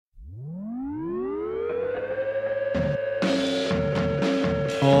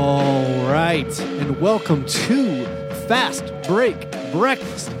All right, and welcome to Fast Break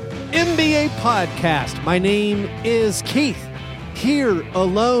Breakfast NBA Podcast. My name is Keith, here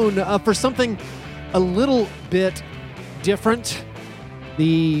alone for something a little bit different.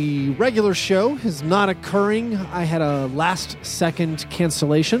 The regular show is not occurring. I had a last-second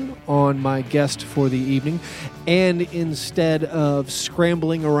cancellation on my guest for the evening, and instead of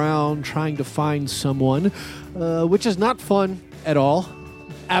scrambling around trying to find someone, which is not fun at all,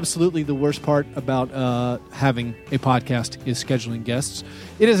 absolutely the worst part about having a podcast is scheduling guests.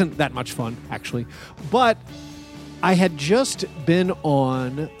 It isn't that much fun, actually. But I had just been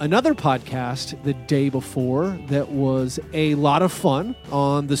on another podcast the day before that was a lot of fun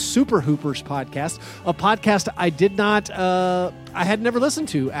on the Super Hoopers podcast, a podcast I had never listened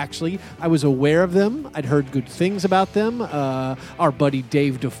to, actually. I was aware of them. I'd heard good things about them. Our buddy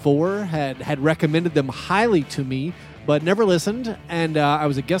Dave DeFore had recommended them highly to me, but never listened, and I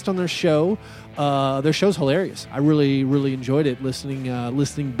was a guest on their show. Their show's hilarious. I really, really enjoyed it,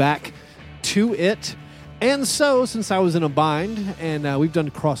 listening back to it. And so, since I was in a bind, and we've done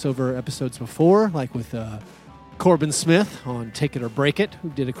crossover episodes before, like with Corbin Smith on Take It or Break It, who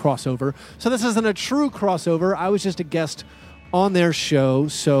did a crossover. So this isn't a true crossover. I was just a guest on their show,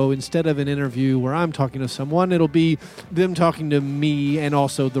 so instead of an interview where I'm talking to someone, it'll be them talking to me and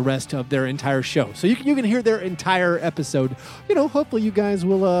also the rest of their entire show. So you can hear their entire episode. You know, hopefully you guys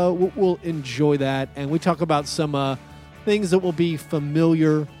will enjoy that, and we talk about some things that will be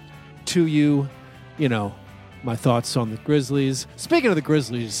familiar to you. You know, my thoughts on the Grizzlies. Speaking of the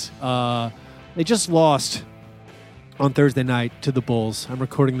Grizzlies, they just lost on Thursday night to the Bulls. I'm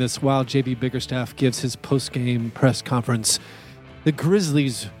recording this while JB Biggerstaff gives his post-game press conference. The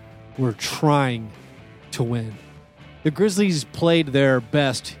Grizzlies were trying to win. The Grizzlies played their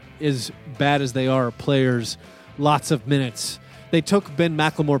best, as bad as they are players, lots of minutes. They took Ben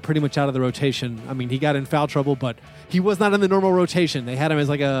McLemore pretty much out of the rotation. I mean, he got in foul trouble, but he was not in the normal rotation. They had him as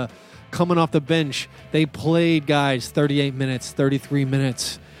like a coming off the bench. They played guys 38 minutes, 33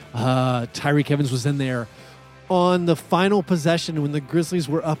 minutes. Tyreke Evans was in there. On the final possession, when the Grizzlies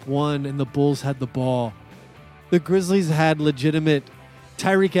were up 1 and the Bulls had the ball, the Grizzlies had legitimate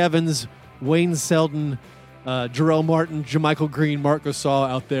Tyreke Evans, Wayne Selden, Jarrell Martin, JaMychal Green, Marc Gasol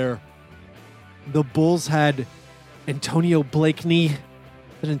out there. The Bulls had Antonio Blakeney. Is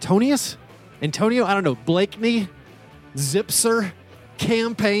it Antonius? Antonio? I don't know. Blakeney, Zipser,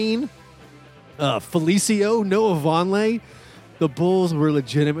 Campaign, Felicio, Noah Vonleh. The Bulls were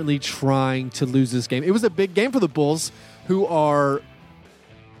legitimately trying to lose this game. It was a big game for the Bulls, who are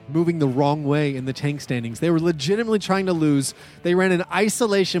moving the wrong way in the tank standings. They were legitimately trying to lose. They ran an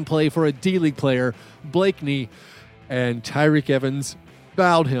isolation play for a D-League player, Blakeney, and Tyreke Evans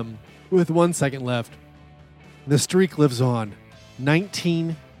fouled him with 1 second left. The streak lives on.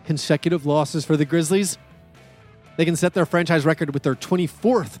 19 consecutive losses for the Grizzlies. They can set their franchise record with their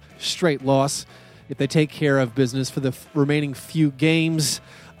 24th straight loss if they take care of business for the remaining few games,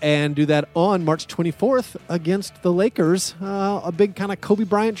 and do that on March 24th against the Lakers. A big kind of Kobe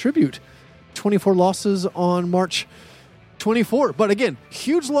Bryant tribute. 24 losses on March 24. But again,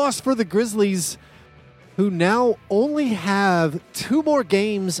 huge loss for the Grizzlies, who now only have 2 more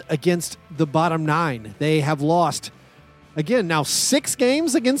games against the bottom 9. They have lost, again, now 6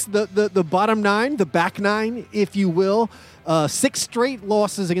 games against the bottom 9, the back 9, if you will. 6 straight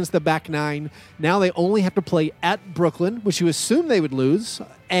losses against the back 9. Now they only have to play at Brooklyn, which you assume they would lose,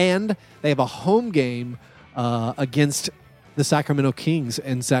 and they have a home game against the Sacramento Kings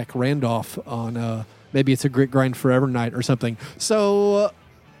and Zach Randolph on maybe it's a Grit Grind Forever night or something. So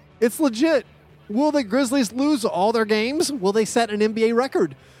it's legit. Will the Grizzlies lose all their games? Will they set an NBA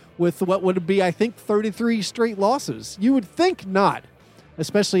record with what would be, I think, 33 straight losses? You would think not,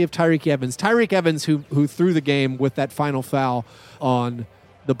 especially if Tyreke Evans, who threw the game with that final foul on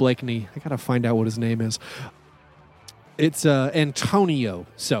the Blakeney. I got to find out what his name is. It's Antonio.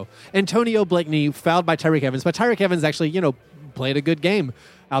 So Antonio Blakeney fouled by Tyreke Evans, but Tyreke Evans actually, played a good game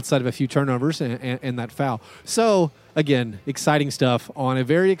outside of a few turnovers and that foul. So again, exciting stuff on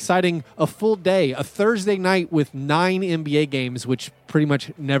a full day, a Thursday night with 9 NBA games, which pretty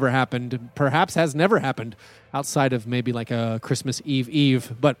much never happened, perhaps has never happened outside of maybe like a Christmas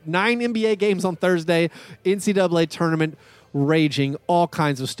Eve. But 9 NBA games on Thursday, NCAA tournament raging, all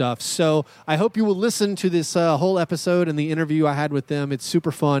kinds of stuff. So I hope you will listen to this whole episode and the interview I had with them. It's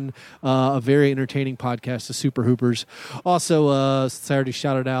super fun, a very entertaining podcast, the Super Hoopers. Also, since I already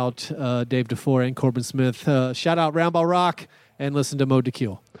shouted out Dave DeFore and Corbin Smith, shout out Round Ball Rock and listen to Mo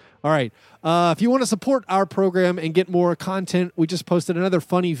DeKeel. All right. If you want to support our program and get more content, we just posted another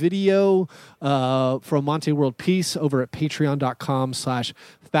funny video from Monte World Peace over at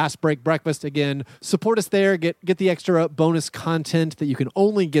patreon.com/fastbreakbreakfast. Again, support us there. Get the extra bonus content that you can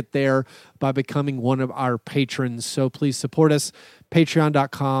only get there by becoming one of our patrons. So please support us.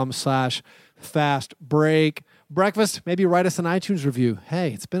 Patreon.com/fastbreak. Breakfast, maybe write us an iTunes review.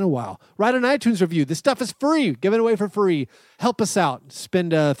 Hey, it's been a while. Write an iTunes review. This stuff is free. Give it away for free. Help us out.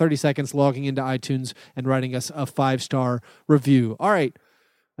 Spend 30 seconds logging into iTunes and writing us a 5-star review. All right,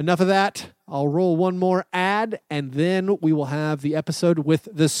 enough of that. I'll roll one more ad, and then we will have the episode with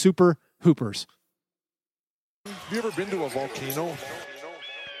the Super Hoopers. Have you ever been to a volcano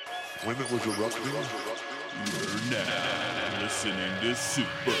when it was erupting? You're now listening to Super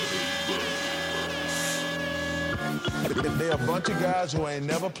Hoopers. They're a bunch of guys who ain't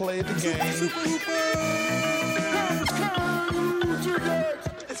never played the game.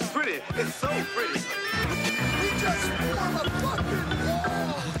 It's pretty. It's so pretty. We just won a fucking war.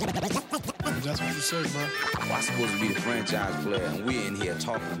 That's what you say, man. Well, I'm supposed to be the franchise player, and we're in here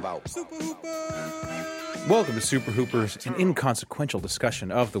talking about Super Welcome to Super Hoopers, an inconsequential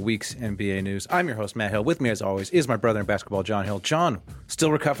discussion of the week's NBA news. I'm your host, Matt Hill. With me, as always, is my brother in basketball, John Hill. John,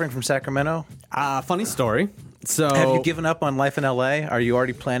 still recovering from Sacramento? Funny story. So, have you given up on life in LA? Are you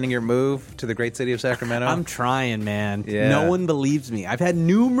already planning your move to the great city of Sacramento? I'm trying, man. Yeah. No one believes me. I've had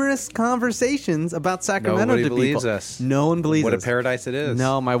numerous conversations about Sacramento Nobody to believes people. us. No one believes What us. a paradise it is.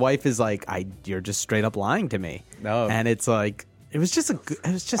 No, my wife is like, you're just straight up lying to me. No. And it's like, it was just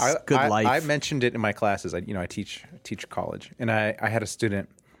good life. I mentioned it in my classes. I teach college, and I had a student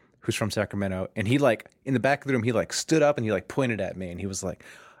who's from Sacramento, and he in the back of the room, he stood up and he pointed at me, and he was like,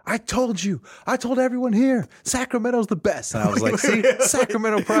 I told everyone here, Sacramento's the best. And I was like, see,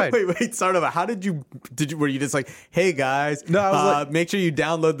 Sacramento pride. Wait, start over. How did you, were you just like, hey guys, No, I was make sure you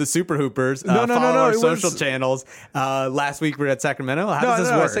download the Super Hoopers, No, follow our it social was- channels. Last week we were at Sacramento. How No, does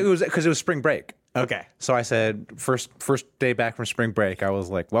this work? it was because it was spring break. Okay. So I said, first day back from spring break, I was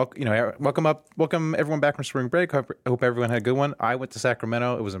like, welcome everyone back from spring break. I hope everyone had a good one. I went to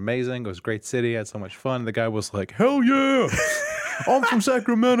Sacramento. It was amazing. It was a great city. I had so much fun. The guy was like, hell yeah, I'm from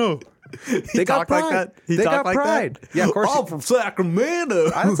Sacramento. They got pride. like that? He They talked got like pride. that? Yeah, of course. I'm from Sacramento.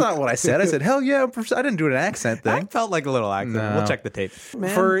 That's not what I said. I said, hell yeah, I didn't do an accent thing. I felt like a little accent. No. We'll check the tape.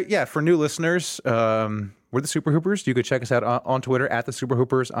 For new listeners, we're the Super Hoopers. You could check us out on Twitter at the Super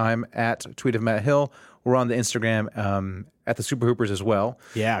Hoopers. I'm at Tweet of Matt Hill. We're on the Instagram at the Super Hoopers as well.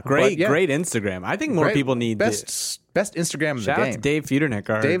 Yeah, great Instagram. I think more Great. people need best Instagram in the Shout game. out to Dave Feudernick,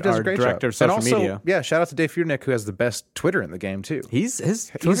 our Dave does a great director job. of social and also, media. Yeah, shout out to Dave Feudernick, who has the best Twitter in the game too.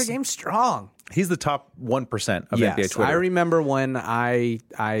 His Twitter game's strong. He's the top 1% of Yes, NBA Twitter. I remember when I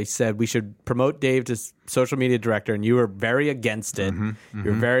said we should promote Dave to social media director, and you were very against it. You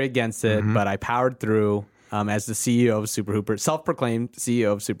were very against it, but I powered through as the CEO of Super Hoopers, self-proclaimed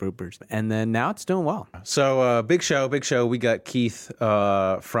CEO of Super Hoopers, and then now it's doing well. So big show. We got Keith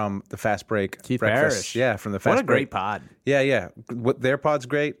from the Fast Break. Keith Breakfast. Parrish. Yeah, from the Fast What a Break. great pod. Yeah. Their pod's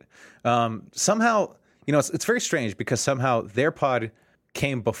great. Somehow, it's very strange because somehow their pod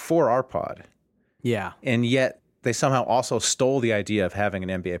came before our pod. Yeah. And yet they somehow also stole the idea of having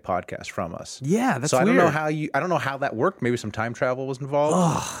an NBA podcast from us. Yeah, that's so I weird. don't know how that worked. Maybe some time travel was involved.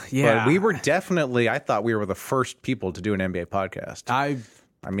 Oh, yeah. But we were I thought we were the first people to do an NBA podcast. I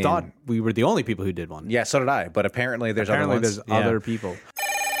mean, thought we were the only people who did one. yeah, so did I. But apparently there's other ones. there's other people.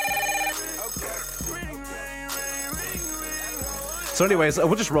 So anyways,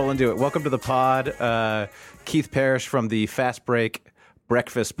 we'll just roll into it. Welcome to the pod. Keith Parrish from the Fast Break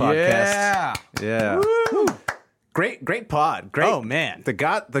Breakfast podcast. Yeah. Woo. Great pod. Great. Oh, man. The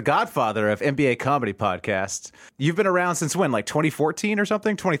godfather of NBA comedy podcasts. You've been around since when? Like 2014 or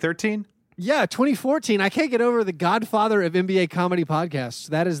something? 2013? Yeah, 2014. I can't get over the godfather of NBA comedy podcasts.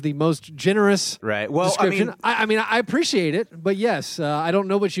 That is the most generous Right. Well, description. I appreciate it, but yes, I don't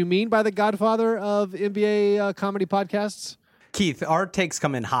know what you mean by the godfather of NBA comedy podcasts. Keith, our takes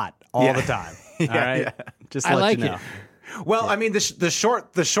come in hot all the time. All right? Just to I let like you know. it. Well, I mean, the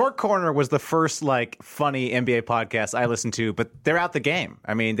short corner was the first funny NBA podcast I listened to, but they're out the game.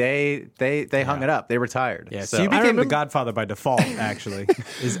 I mean, they hung it up. They retired. Yeah, so you became the godfather by default, actually. I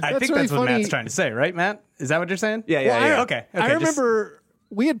think really that's what funny. Matt's trying to say, right, Matt? Is that what you're saying? Yeah. Okay. I remember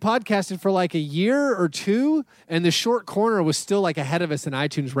we had podcasted for like a year or two, and the short corner was still ahead of us in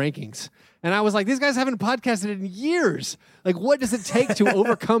iTunes rankings. And I was like, these guys haven't podcasted in years. Like, what does it take to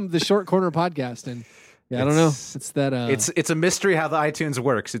overcome the short corner podcast? And I don't know. It's that. It's a mystery how the iTunes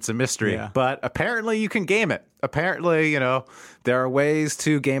works. It's a mystery, Yeah. but apparently you can game it. Apparently, there are ways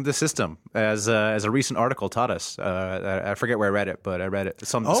to game the system. as a recent article taught us. I forget where I read it, but I read it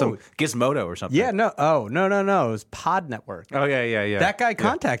some Gizmodo or something. Yeah, no, it was Pod Network. Oh yeah. That guy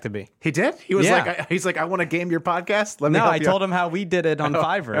contacted me. He did. He was Yeah. he's like, I want to game your podcast. Let me. No, help I you told out." him how we did it on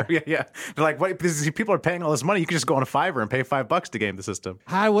Fiverr. Oh, yeah. They're like, what? Because people are paying all this money. You can just go on a Fiverr and pay $5 to game the system.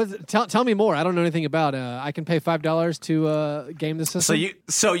 Tell me more. I don't know anything about. I can pay $5 to game the system.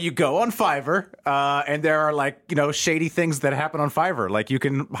 So you go on Fiverr, and there are like shady things that happen on Fiverr. Like you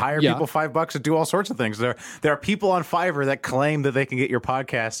can hire people $5 to do all sorts of things. There are people on Fiverr that claim that they can get your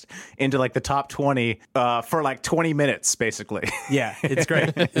podcast into like the top 20 for like 20 minutes, basically. Yeah, it's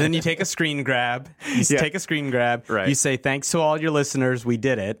great. And then you take a screen grab. Right. You say thanks to all your listeners, we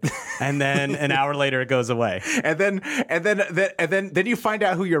did it, and then an hour later it goes away. And then you find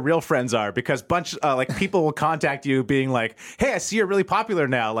out who your real friends are because like people will contact you being like, "Hey, I see you're really popular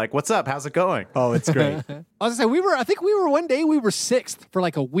now. Like, what's up? How's it going?" Oh, it's great. I was gonna say I think we were one day we were 6th for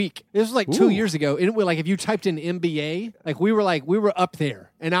like a week. This was like 2 years ago. And like if you typed in NBA, like we were up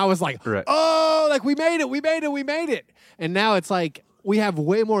there, and I was like, Right. oh, like we made it. And now it's like we have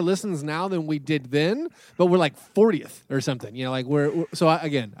way more listens now than we did then, but we're like 40th or something. Like we're so I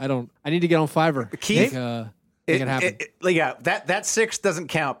need to get on Fiverr. Keith, Make it happen. That 6 doesn't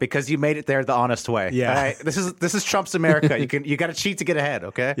count because you made it there the honest way. Yeah. All right? This is Trump's America. You got to cheat to get ahead.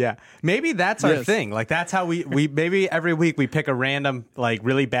 Okay. Yeah, maybe that's our thing. Like that's how we maybe every week we pick a random like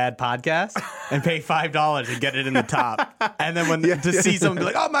really bad podcast and pay $5 and get it in the top, and then when to see someone be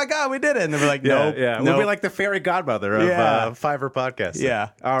like, "Oh my God, we did it," and then we're like, "Nope, yeah. We'll be like the fairy godmother of Fiverr podcast. Yeah.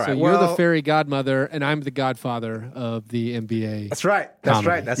 All right. So you're the fairy godmother, and I'm the godfather of the NBA. That's right.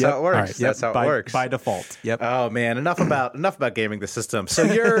 Comedy. That's how it works. All right. That's how it works by default. Yep. Oh man, enough about gaming the system.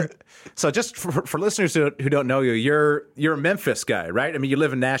 So just for listeners who don't know you, you're a Memphis guy, right? I mean, you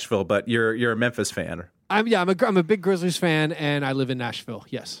live in Nashville, but you're a Memphis fan. I'm a big Grizzlies fan, and I live in Nashville.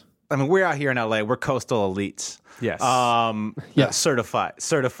 Yes. I mean, we're out here in LA. We're coastal elites. Yes. Yes.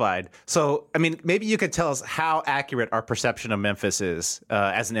 Certified. So, I mean, maybe you could tell us how accurate our perception of Memphis is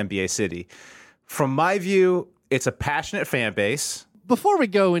as an NBA city. From my view, it's a passionate fan base. Before we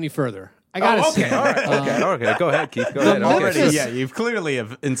go any further, I gotta say, All right. Okay. Go ahead, Keith. Go ahead. Memphis- Okay. Yeah, you've clearly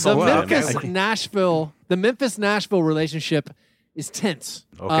have the insulted Memphis-Nashville relationship is tense.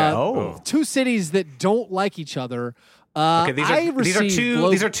 Okay. Two cities that don't like each other. Okay,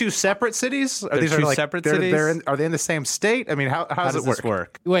 these are two separate cities. Are these two like, separate cities? cities? Are they in the same state? I mean, how does it this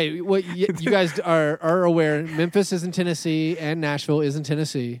work? Wait, you guys are aware Memphis is in Tennessee and Nashville is in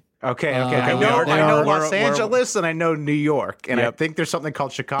Tennessee. Okay. I I know Los we're- Angeles and I know New York, and I Yep. think there's something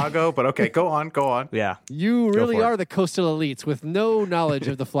called Chicago. But okay, go on. Yeah. You really for it. are the coastal elites with no knowledge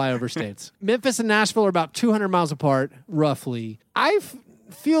of the flyover states. Memphis and Nashville are about 200 miles apart, roughly. I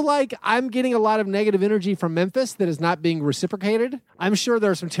feel like I'm getting a lot of negative energy from Memphis that is not being reciprocated. I'm sure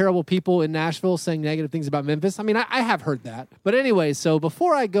there are some terrible people in Nashville saying negative things about Memphis. I mean, I have heard that. But anyway, so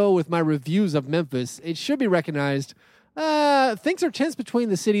before I go with my reviews of Memphis, it should be recognized things are tense between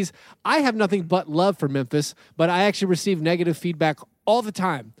the cities. I have nothing but love for Memphis, but I actually receive negative feedback all the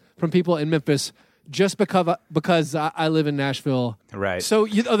time from people in Memphis just because I live in Nashville. Right. So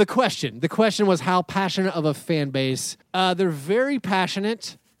the question was how passionate of a fan base. They're very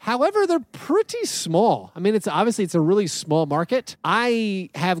passionate. However, they're pretty small. I mean, it's a really small market. I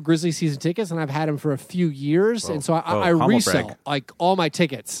have Grizzlies season tickets, and I've had them for a few years, and so I humble resell brag. like all my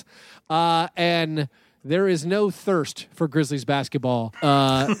tickets. And there is no thirst for Grizzlies basketball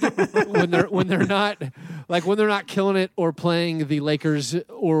when they're not killing it or playing the Lakers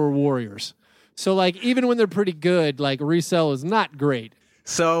or Warriors. So like even when they're pretty good, like resale is not great.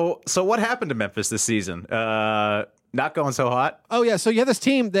 So what happened to Memphis this season? Not going so hot. Oh yeah, so you have this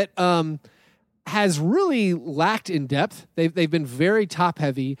team that has really lacked in depth. They've been very top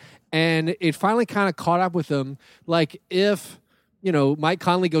heavy, and it finally kind of caught up with them. Like if Mike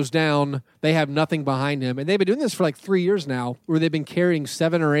Conley goes down, they have nothing behind him. And they've been doing this for like 3 years now, where they've been carrying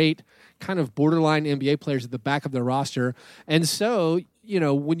 7 or 8 kind of borderline NBA players at the back of their roster. And so,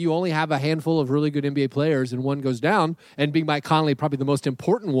 when you only have a handful of really good NBA players and one goes down, and being Mike Conley probably the most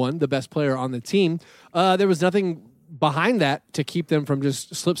important one, the best player on the team, there was nothing behind that to keep them from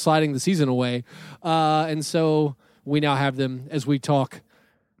just slip sliding the season away. And so we now have them, as we talk,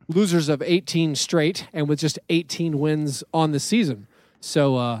 losers of 18 straight and with just 18 wins on the season.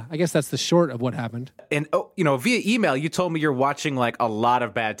 So I guess that's the short of what happened. And via email, you told me you're watching like a lot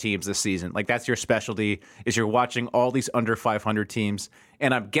of bad teams this season. Like that's your specialty, is you're watching all these under 500 teams.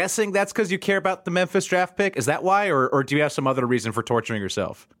 And I'm guessing that's because you care about the Memphis draft pick. Is that why, or do you have some other reason for torturing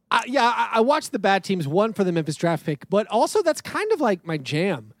yourself? I watched the bad teams, one for the Memphis draft pick, but also that's kind of like my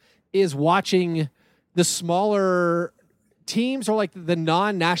jam, is watching the smaller teams or like the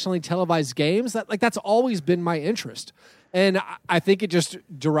non-nationally televised games, that's always been my interest. And I think it just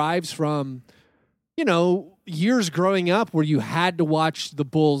derives from, years growing up where you had to watch the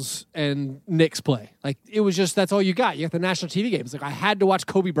Bulls and Knicks play. Like, it was just, that's all you got. You got the national TV games. Like, I had to watch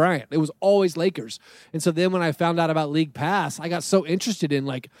Kobe Bryant. It was always Lakers. And so then when I found out about League Pass, I got so interested in,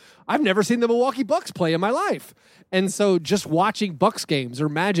 like, I've never seen the Milwaukee Bucks play in my life. And so just watching Bucks games or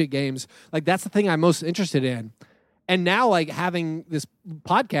Magic games, like, that's the thing I'm most interested in. And now, like, having this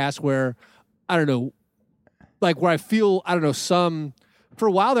podcast where, I don't know, like, where I feel, I don't know, for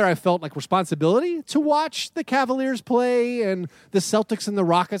a while there, I felt like responsibility to watch the Cavaliers play and the Celtics and the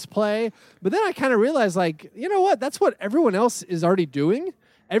Rockets play. But then I kind of realized, like, you know what? That's what everyone else is already doing.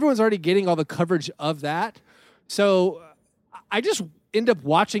 Everyone's already getting all the coverage of that. So I just end up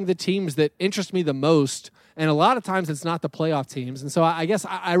watching the teams that interest me the most. And a lot of times it's not the playoff teams. And so I guess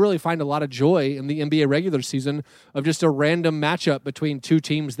I really find a lot of joy in the NBA regular season of just a random matchup between two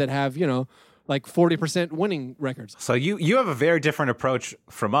teams that have, like 40% winning records. So you have a very different approach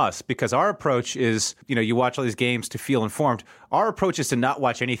from us, because our approach is, you watch all these games to feel informed. Our approach is to not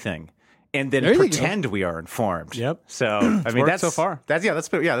watch anything and then pretend we are informed. Yep. So I mean, that's so far. That's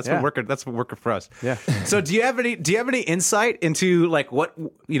been working for us. Yeah. So do you have any insight into like what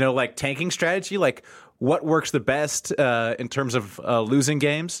like tanking strategy, like what works the best in terms of losing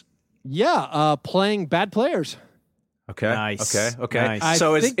games? Yeah, playing bad players. Okay. Nice. Okay. Nice.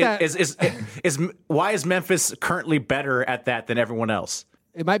 So why is Memphis currently better at that than everyone else?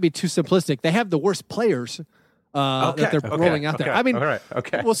 It might be too simplistic. They have the worst players that they're rolling out there. I mean, all right.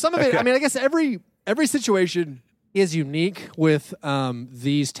 Okay. Well, some of it. I mean, I guess every situation is unique with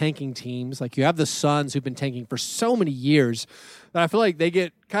these tanking teams. Like, you have the Suns, who've been tanking for so many years that I feel like they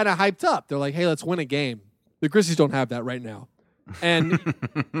get kind of hyped up. They're like, "Hey, let's win a game." The Grizzlies don't have that right now. And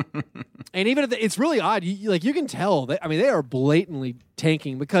even if it's really odd, you can tell. They are blatantly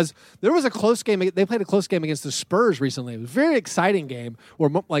tanking, because there was a close game. They played a close game against the Spurs recently. It was a very exciting game where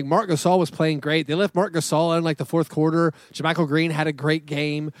like Marc Gasol was playing great. They left Marc Gasol in like the fourth quarter. JaMychal Green had a great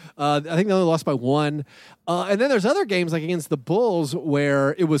game. I think they only lost by 1. And then there's other games like against the Bulls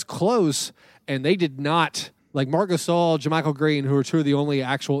where it was close and they did not. Like Marc Gasol, JaMychal Green, who are two of the only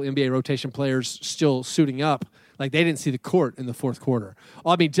actual NBA rotation players still suiting up. Like, they didn't see the court in the fourth quarter.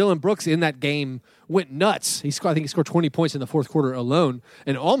 I mean, Dylan Brooks in that game went nuts. I think he scored 20 points in the fourth quarter alone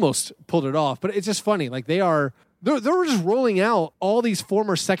and almost pulled it off. But it's just funny. Like, they're just rolling out all these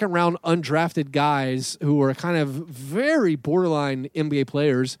former second-round undrafted guys who are kind of very borderline NBA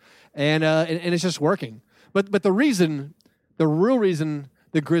players, and it's just working. But the real reason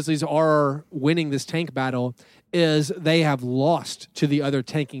the Grizzlies are winning this tank battle is they have lost to the other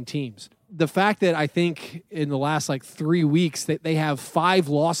tanking teams. The fact that I think in the last 3 weeks that they have 5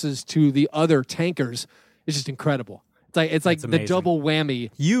 losses to the other tankers is just incredible. It's like the double whammy.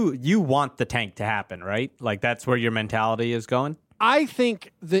 You want the tank to happen, right? Like, that's where your mentality is going? I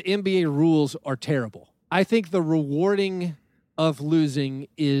think the NBA rules are terrible. I think the rewarding of losing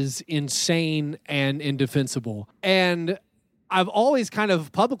is insane and indefensible. And I've always kind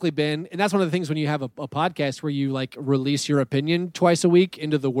of publicly been, and that's one of the things when you have a podcast where you release your opinion twice a week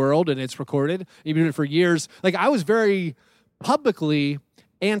into the world and it's recorded. You've been doing it for years. I was very publicly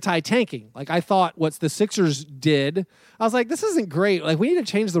anti-tanking. I thought what the Sixers did, I was like, this isn't great. We need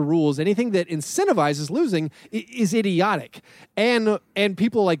to change the rules. Anything that incentivizes losing is idiotic. And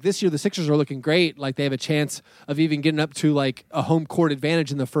people this year, the Sixers are looking great. They have a chance of even getting up to a home court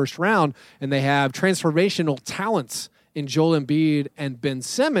advantage in the first round, and they have transformational talents in Joel Embiid and Ben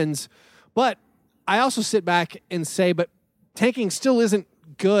Simmons. But I also sit back and say, but tanking still isn't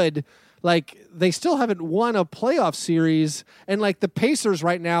good. They still haven't won a playoff series. And the Pacers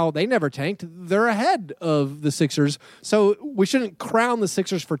right now, they never tanked. They're ahead of the Sixers. So we shouldn't crown the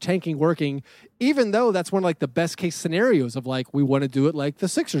Sixers for tanking working, even though that's one of the best case scenarios of we want to do it like the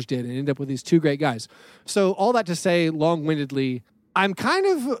Sixers did and end up with these 2 great guys. So all that to say, long-windedly, I'm kind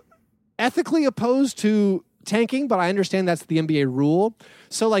of ethically opposed to tanking, but I understand that's the NBA rule.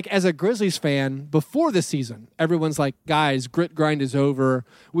 So as a Grizzlies fan, before the season, everyone's like, guys, grit grind is over.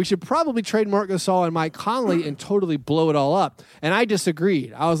 We should probably trade Marc Gasol and Mike Conley and totally blow it all up. And I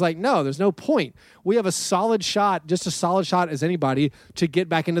disagreed. I was like, no, there's no point. We have a solid shot, just as solid shot as anybody, to get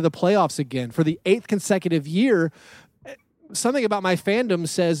back into the playoffs again. For the 8th consecutive year, something about my fandom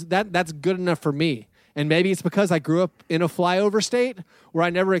says that's good enough for me. And maybe it's because I grew up in a flyover state where I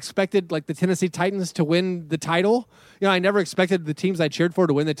never expected the Tennessee Titans to win the title. I never expected the teams I cheered for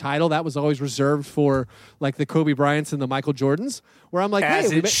to win the title. That was always reserved for the Kobe Bryants and the Michael Jordans, where I'm like, as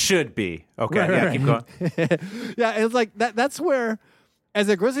it should be. Okay, right, yeah, right. keep going. Yeah, it's that. That's where as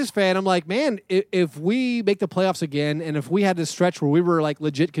a Grizzlies fan, I'm like, man, if we make the playoffs again, and if we had this stretch where we were like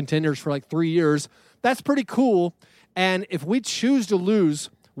legit contenders for like 3 years, that's pretty cool. And if we choose to lose,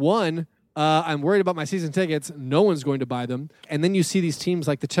 one, I'm worried about my season tickets. No one's going to buy them. And then you see these teams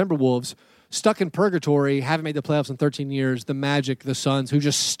like the Timberwolves stuck in purgatory, haven't made the playoffs in 13 years, the Magic, the Suns, who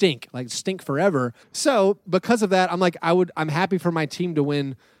just stink forever. So because of that, I'm like, I'm happy for my team to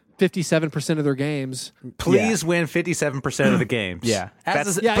win 57% of their games. Please win 57% of the games. Yeah.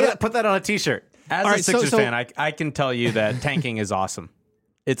 Put that on a T-shirt. As a Sixers fan, I can tell you that tanking is awesome.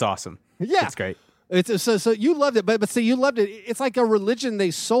 It's awesome. Yeah. It's great. So you loved it, but see, you loved it. It's like a religion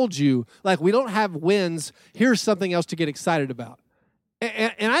they sold you. Like, we don't have wins. Here's something else to get excited about.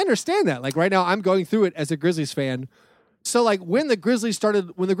 And I understand that. Like, right now, I'm going through it as a Grizzlies fan. So, like, when the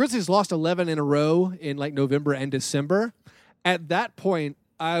Grizzlies lost 11 in a row in, like, November and December, at that point,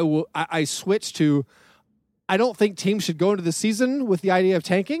 I switched to, I don't think teams should go into the season with the idea of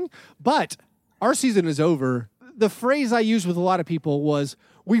tanking, but our season is over. The phrase I used with a lot of people was,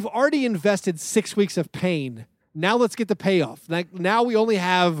 we've already invested 6 weeks of pain. Now let's get the payoff. Like, now we only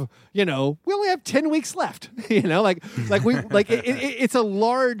have 10 weeks left. It's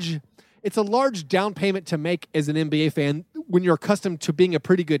a large down payment to make as an NBA fan when you're accustomed to being a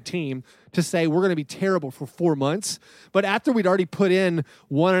pretty good team, to say we're going to be terrible for 4 months. But after we'd already put in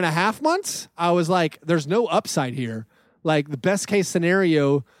 1.5 months, I was like, there's no upside here. Like, the best case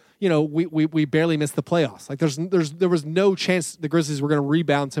scenario, we barely missed the playoffs. Like, there was no chance the Grizzlies were going to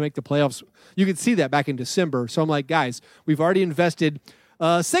rebound to make the playoffs. You could see that back in December. So I'm like, guys, we've already invested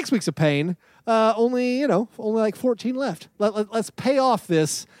 6 weeks of pain. Only like 14 left. Let's pay off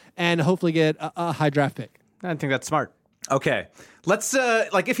this and hopefully get a high draft pick. I think that's smart. Okay, let's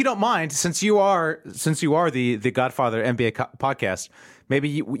if you don't mind, since you are the Godfather NBA podcast, maybe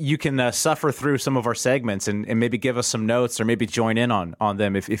you can suffer through some of our segments and maybe give us some notes, or maybe join in on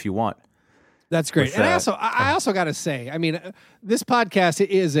them if you want. That's great. And I also got to say, I mean, this podcast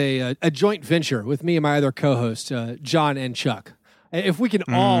is a joint venture with me and my other co-host, John and Chuck. If we can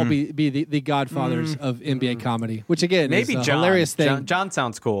all be the godfathers of NBA comedy, which again maybe is a John. hilarious thing. John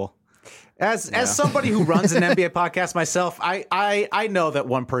sounds cool. As somebody who runs an NBA podcast myself, I know that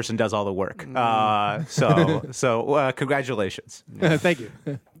one person does all the work. So congratulations. Thank you.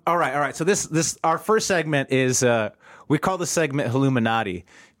 All right. So this our first segment is we call the segment Illuminati.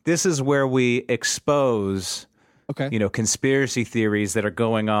 This is where we expose conspiracy theories that are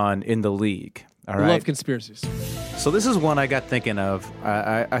going on in the league. All right. Love conspiracies. So this is one I got thinking of.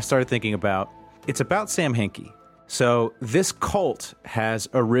 I started thinking about. It's about Sam Hinkie. So this cult has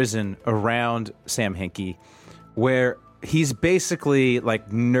arisen around Sam Hinkie, where he's basically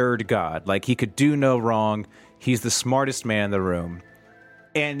like nerd god. Like, he could do no wrong. He's the smartest man in the room.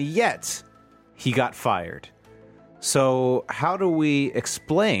 And yet, he got fired. So how do we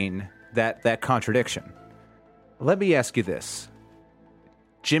explain that contradiction? Let me ask you this.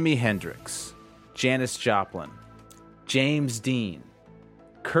 Jimi Hendrix, Janis Joplin, James Dean,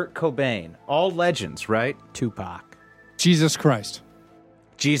 Kurt Cobain, all legends, right? Tupac. Jesus Christ.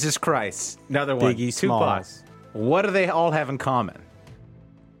 Another one. Biggie Tupac. Smalls. What do they all have in common?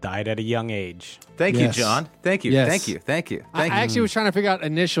 Died at a young age. Thank you, John. Thank you. Yes. Thank you. I actually was trying to figure out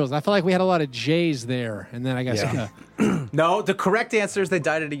initials. I felt like we had a lot of J's there, and then I guess No, the correct answer is they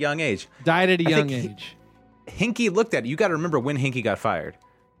died at a young age. died at a young age. Hinkie looked at it. You got to remember when Hinkie got fired.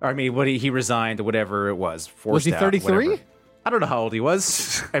 I mean, he resigned, whatever it was. Was he 33? I don't know how old he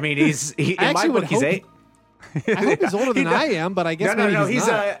was. I mean, in I my book, he's 8. I hope he's older than I am, but I guess No. he's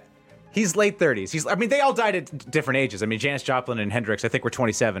not. He's late 30s. They all died at different ages. I mean, Janis Joplin and Hendrix, I think, were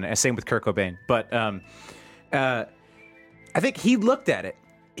 27. And same with Kurt Cobain. But I think he looked at it.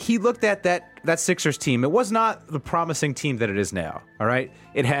 He looked at that Sixers team. It was not the promising team that it is now. All right,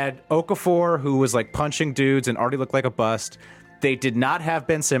 it had Okafor, who was like punching dudes and already looked like a bust. They did not have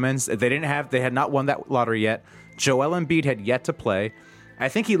Ben Simmons. They had not won that lottery yet. Joel Embiid had yet to play. I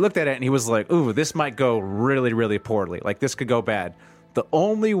think he looked at it and he was like, ooh, this might go really, really poorly. Like, this could go bad. The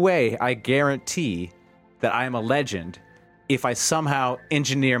only way I guarantee that I am a legend if I somehow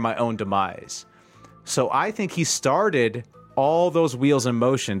engineer my own demise. So I think he started all those wheels in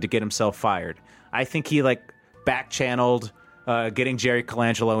motion to get himself fired. I think he back-channeled getting Jerry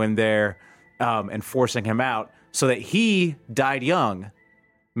Colangelo in there and forcing him out so that he died young,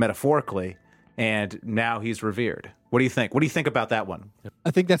 metaphorically, and now he's revered. What do you think? What do you think about that one?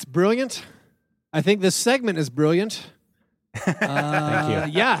 I think that's brilliant. I think this segment is brilliant. Thank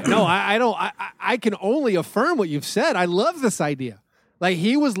you. Yeah, no, I don't. I can only affirm what you've said. I love this idea. Like,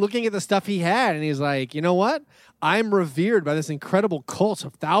 he was looking at the stuff he had, and he's like, you know what? I'm revered by this incredible cult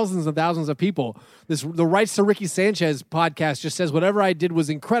of thousands and thousands of people. The Rights to Ricky Sanchez podcast just says whatever I did was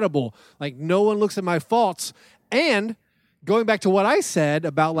incredible. Like, no one looks at my faults. And going back to what I said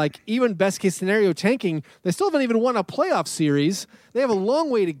about, like, even best case scenario tanking, they still haven't even won a playoff series. They have a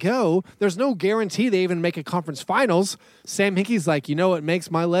long way to go. There's no guarantee they even make a conference finals. Sam Hinkie's like, you know what makes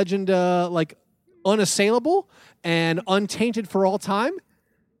my legend like unassailable and untainted for all time?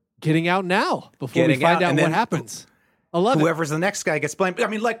 Getting out now before we find out what happens. I love it. Whoever's the next guy gets blamed. I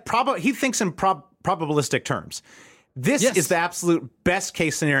mean, like, he thinks in probabilistic terms. This is the absolute best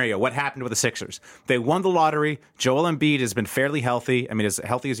case scenario. What happened with the Sixers? They won the lottery. Joel Embiid has been fairly healthy. I mean, as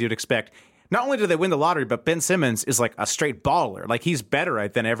healthy as you'd expect. Not only did they win the lottery, but Ben Simmons is like a straight baller. Like, he's better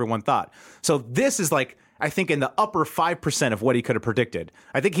than everyone thought. So this is like, I think, in the upper 5% of what he could have predicted.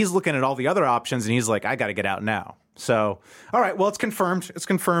 I think he's looking at all the other options, and he's like, I got to get out now. So, all right, well, it's confirmed. It's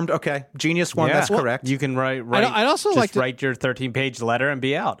confirmed. Okay, Genius won. That's correct. You can write I'd also just like to write your 13-page letter and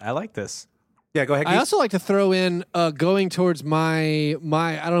be out. I like this. Yeah, go ahead. I also like to throw in going towards my I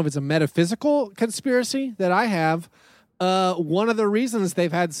don't know if it's a metaphysical conspiracy that I have. One of the reasons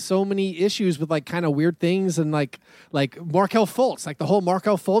they've had so many issues with like kind of weird things and like Markelle Fultz, like the whole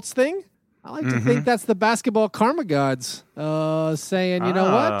Markelle Fultz thing. I like to think that's the basketball karma gods saying, you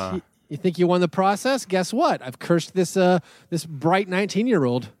know what? You think you won the process? Guess what? I've cursed this this bright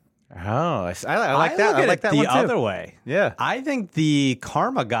 19-year-old. Oh, I like that. I like that the one too. other way. Yeah. I think the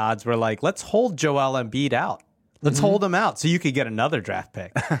karma gods were like, let's hold Joel Embiid out. Let's hold him out so you could get another draft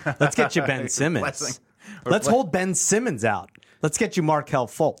pick. Let's get you Ben Simmons. Let's hold Ben Simmons out. Let's get you Markelle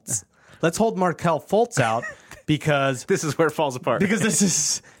Fultz. Let's hold Markelle Fultz out because this is where it falls apart.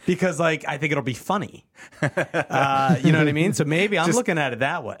 Because like I think it'll be funny. You know what I mean? So maybe I'm looking at it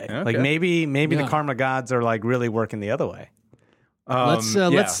that way. Okay. Like maybe the karma gods are like really working the other way.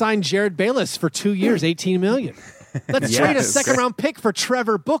 Let's sign Jared Bayless for 2 years, $18 million. Let's trade a second-round pick for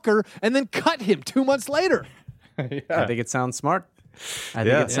Trevor Booker and then cut him 2 months later. I think it sounds smart. I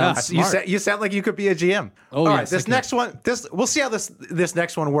think it sounds smart. You sound like you could be a GM. Oh, all right, this next one. We'll see how this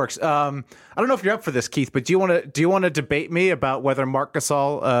next one works. I don't know if you're up for this, Keith, but do you want to debate me about whether Marc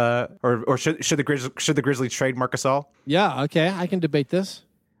Gasol or should the Grizzlies trade Marc Gasol? Yeah, okay, I can debate this.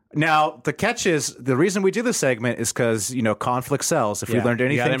 Now, the catch is, the reason we do this segment is because, conflict sells. If we learned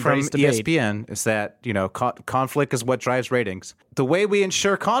anything from ESPN, is that, conflict is what drives ratings. The way we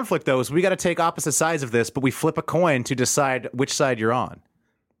ensure conflict, though, is we got to take opposite sides of this, but we flip a coin to decide which side you're on.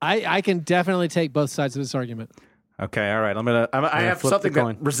 I can definitely take both sides of this argument. Okay, all right. I have something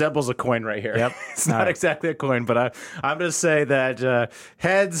that resembles a coin right here. Yep. It's not exactly a coin, but I'm going to say that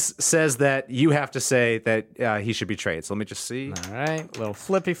heads says that you have to say that he should be traded. So let me just see. All right, little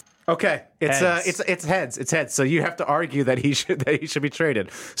flippy. Okay, it's heads. It's heads. So you have to argue that he should be traded.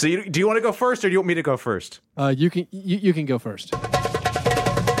 So do you want to go first, or do you want me to go first? You can go first.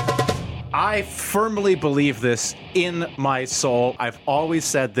 I firmly believe this in my soul. I've always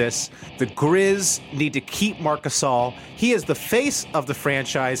said this. The Grizz need to keep Marc Gasol. He is the face of the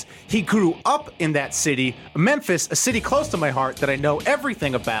franchise. He grew up in that city, Memphis, a city close to my heart that I know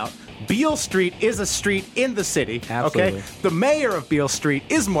everything about. Beale Street is a street in the city. Absolutely. Okay? The mayor of Beale Street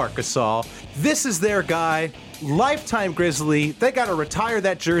is Marc Gasol. This is their guy. Lifetime Grizzly. They got to retire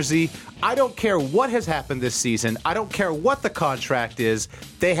that jersey. I don't care what has happened this season. I don't care what the contract is.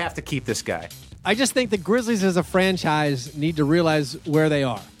 They have to keep this guy. I just think the Grizzlies as a franchise need to realize where they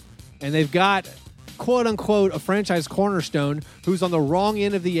are. And they've got, quote unquote, a franchise cornerstone who's on the wrong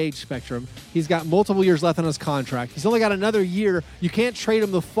end of the age spectrum. He's got multiple years left on his contract. He's only got another year. You can't trade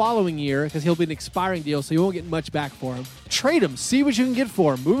him the following year because he'll be an expiring deal, so you won't get much back for him. Trade him. See what you can get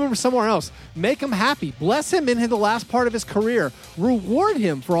for him. Move him somewhere else. Make him happy. Bless him in the last part of his career. Reward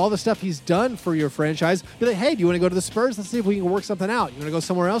him for all the stuff he's done for your franchise. Be like, hey, do you want to go to the Spurs? Let's see if we can work something out. You want to go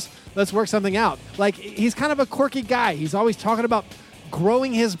somewhere else? Let's work something out. Like, he's kind of a quirky guy. He's always talking about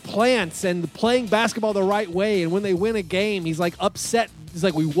growing his plants and playing basketball the right way. And when they win a game, he's like upset. He's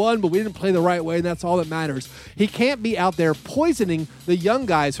like, we won, but we didn't play the right way, and that's all that matters. He can't be out there poisoning the young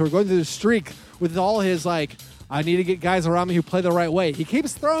guys who are going through the streak with all his, like, I need to get guys around me who play the right way. He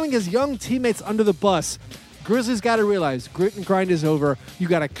keeps throwing his young teammates under the bus. Grizzlies got to realize grit and grind is over. You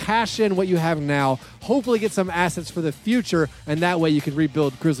got to cash in what you have now, hopefully get some assets for the future, and that way you can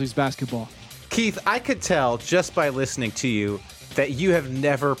rebuild Grizzlies basketball. Keith, I could tell just by listening to you that you have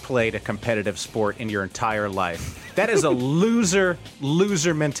never played a competitive sport in your entire life. That is a loser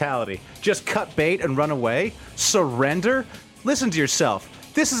mentality. Just cut bait and run away? Surrender? Listen to yourself.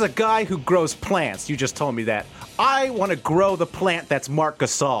 This is a guy who grows plants. You just told me that. I want to grow the plant that's Marc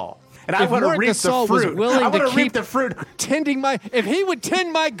Gasol. And I if want to Marc reap the Gasol was fruit. willing I want to to reap keep the fruit. if he would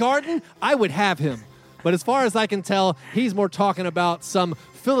tend my garden, I would have him. But as far as I can tell, he's more talking about some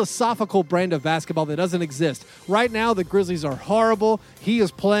philosophical brand of basketball that doesn't exist. Right now, the Grizzlies are horrible. He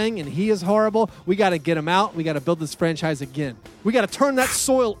is playing, and he is horrible. We got to get him out. We got to build this franchise again. We got to turn that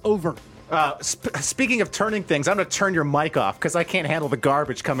soil over. Speaking of turning things, I'm going to turn your mic off because I can't handle the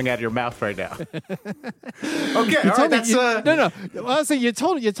garbage coming out of your mouth right now. Okay, all right. That's no. Honestly, you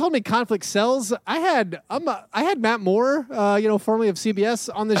told me conflict sells. I had Matt Moore, formerly of CBS,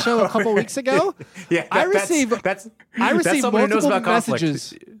 on the show a couple weeks ago. Yeah, I received someone who knows multiple about conflict.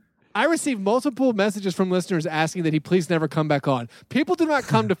 messages. I received multiple messages from listeners asking that he please never come back on. People do not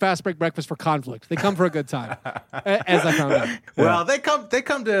come to Fast Break Breakfast for conflict; they come for a good time, as I found out. Well, they come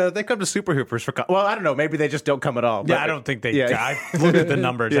to Super Hoopers for. Well, I don't know. Maybe they just don't come at all. Yeah, I don't think they. Yeah. I look at the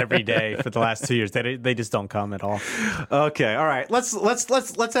numbers every day for the last 2 years. They just don't come at all. Okay, all right. Let's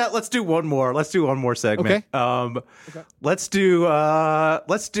do one more. Let's do one more segment. Okay. Let's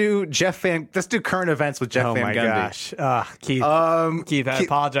do Jeff Van. Let's do current events with Jeff Van Gundy. gosh, Keith. Keith, I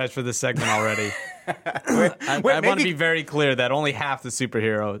apologize for this segment already. I want to be very clear that only half the Super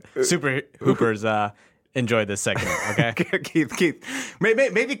Hoopers enjoy this segment. Okay, Keith.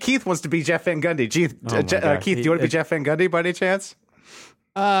 Maybe Keith wants to be Jeff Van Gundy. Keith, do you want to be Jeff Van Gundy by any chance?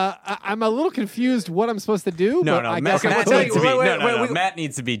 I'm a little confused what I'm supposed to do. No, but I guess Matt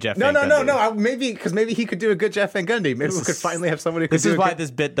needs to be Jeff. No. Van Gundy. No. Maybe he could do a good Jeff Van Gundy. Maybe we could finally have somebody who could This do is a why good... this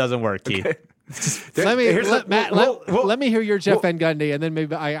bit doesn't work, Keith. Okay. Let me hear your Jeff Van Gundy, and then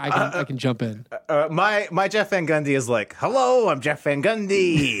maybe I can jump in. My Jeff Van Gundy is like, hello, I'm Jeff Van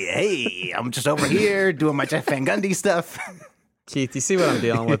Gundy. Hey, I'm just over here doing my Jeff Van Gundy stuff. Keith, you see what I'm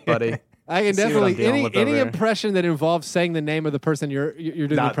dealing with, buddy? I can See what I'm definitely dealing with any over here. impression that involves saying the name of the person you're doing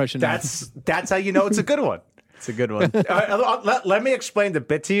the impression of. That's how you know it's a good one. It's a good one. All right, let me explain the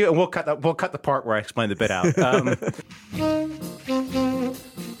bit to you, and we'll cut the part where I explain the bit out.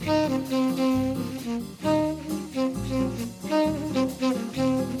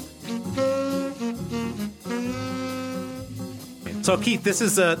 So Keith, this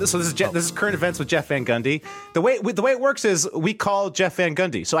is current events with Jeff Van Gundy. The way it works is we call Jeff Van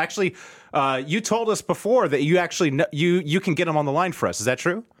Gundy. So actually, you told us before that you actually you can get him on the line for us. Is that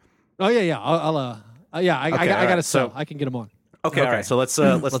true? Oh yeah. I got a cell. So- I can get him on. Okay. All right. So let's get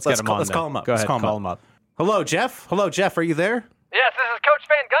him on. Let's call him up. Go ahead, Let's call him up. Hello, Jeff. Are you there? Yes, this is Coach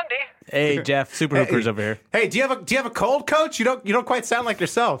Van Gundy. Hey, Jeff, Super Hoopers over here. Hey, do you have a cold, Coach? You don't quite sound like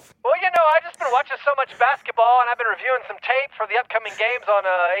yourself. Well, I've just been watching so much basketball, and I've been reviewing some tape for the upcoming games on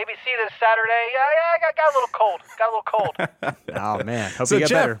ABC this Saturday. I got a little cold. Oh man, hope So you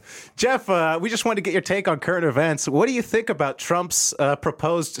get better. Jeff, we just wanted to get your take on current events. What do you think about Trump's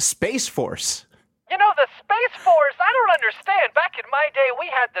proposed Space Force? The Space Force, I don't understand. Back in my day, we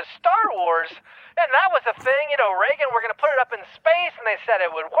had the Star Wars, and that was a thing. Reagan, we're going to put it up in space, and they said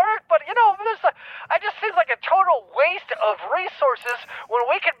it would work. But, it just seems like a total waste of resources when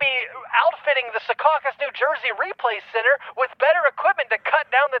we could be outfitting the Secaucus, New Jersey Replay Center with better equipment to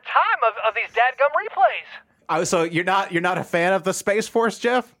cut down the time of these dadgum replays. So you're not a fan of the Space Force,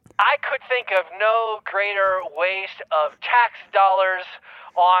 Jeff? I could think of no greater waste of tax dollars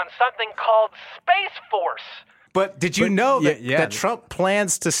on something called Space Force. But did you know that, yeah. that Trump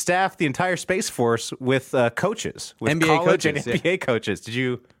plans to staff the entire Space Force with coaches, with NBA college coaches, and NBA coaches? Did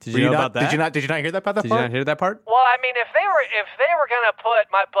you know about that? Did you not hear that about that Did you part? not hear that part? Well, I mean, if they were gonna put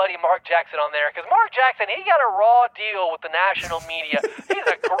my buddy Mark Jackson on there, because Mark Jackson, he got a raw deal with the national media. He's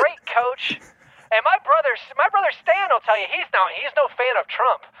a great coach, and my brother Stan will tell you he's no fan of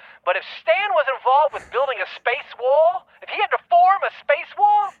Trump. But if Stan was involved with building a space wall, if he had to form a space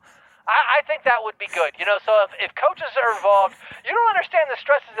wall, I think that would be good. So if coaches are involved, you don't understand the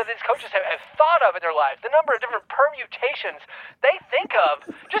stresses that these coaches have thought of in their lives, the number of different permutations they think of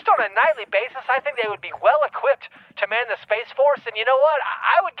just on a nightly basis. I think they would be well equipped to man the Space Force. And you know what?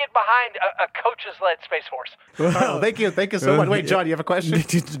 I would get behind a coaches-led Space Force. Oh, thank you so much. Wait, John, you have a question?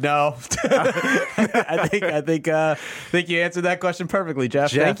 No. I think you answered that question perfectly,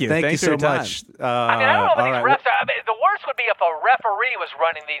 Jeff. Thank you. Thank Thanks you for so your time. much. I mean, I don't know if these refs are. The worst would be if a referee was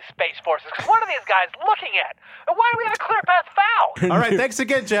running these Space Forces. Because what are these guys looking at? And why do we have a clear path foul? All right, thanks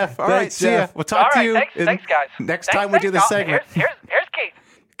again, Jeff. All Thanks, right, see ya. Jeff. We'll talk to you. Thanks, guys. Next Thanks, time we do this thanks. segment. Here's Keith.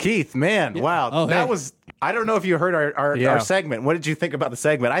 Keith, man, wow, Oh, that hey. was. I don't know if you heard our segment. What did you think about the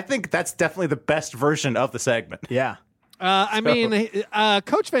segment? I think that's definitely the best version of the segment. Yeah.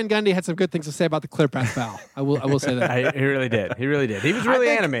 Coach Van Gundy had some good things to say about the clear path foul. I will say that. He really did. He was really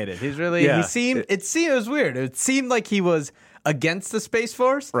animated. Yeah. It was weird. It seemed like he was against the Space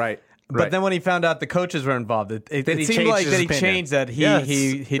Force. Right. But then when he found out the coaches were involved, it Then he seemed changed like his that he opinion. changed that he Yes.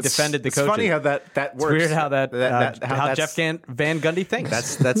 he defended the It's coaches. funny how that It's works. weird how how that's- Jeff Van Gundy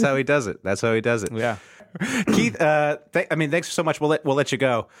thinks. That's how he does it. That's how he does it. Yeah. Keith, thanks so much. We'll let you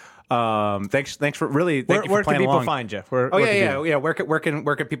go. Thanks for really. Thank you for Where can playing people along. find you? Yeah. Where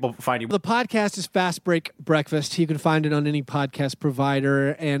can people find you? The podcast is Fast Break Breakfast. You can find it on any podcast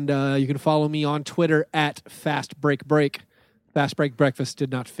provider, and you can follow me on Twitter at Fast Break Break. Fast Break Breakfast did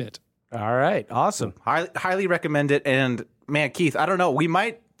not fit. All right. Awesome. Highly recommend it. And man, Keith, I don't know. We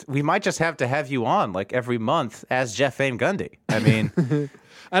might just have to have you on like every month as Jeff Van Gundy. I mean,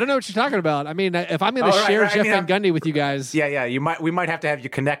 I don't know what you're talking about. I mean, if I'm going to share Jeff Van Gundy with you guys, yeah. We might have to have you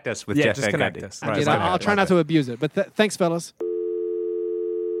connect us with Jeff just Van connect Gundy. us. I mean, I'll try not to abuse it. But thanks, fellas.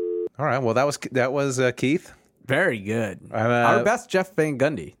 All right. Well, that was Keith. Very good. Our best Jeff Van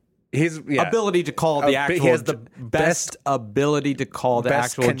Gundy. His Ability to call the actual. He has the best ability to call the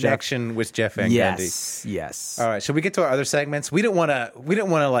best actual connection with Jeff Van Gundy. Yes. All right. Should we get to our other segments? We didn't want to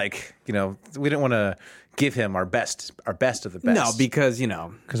like we didn't want to give him our best of the best. No, because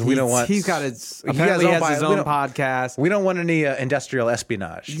we don't want he's got his he apparently has has his we own don't- we We don't want any industrial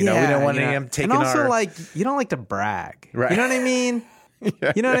espionage. We don't want any him taking and also our. like you don't like to brag, Right. You know what I mean?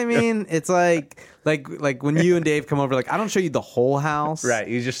 You know what I mean? It's like when you and Dave come over, like I don't show you the whole house, Right.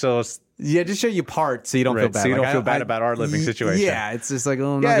 You just so Yeah, just show you parts so you don't feel Right, bad. so you Like, don't feel bad about our living situation. Yeah, it's just like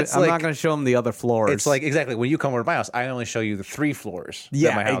I'm Yeah, it's not like- going to show him the other floors. it's like exactly when you come over to my house, I only show you the 3 floors. Yeah,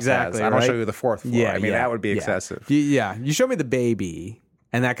 that my house exactly, Has. I don't right? show you the 4th floor. I mean, that would be excessive. You show me the baby,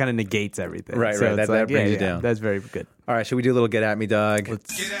 and that kind of negates everything. Right, So right. it's That brings you down. That's very good. All right, should we do a little get at me, dog? Get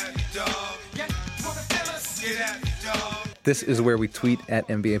at me, dog. Get at me, dog. This is where we tweet at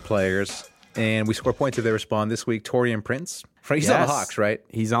NBA players, and we score points if they respond. This week, Torian Prince. He's on the Yes. Hawks, right?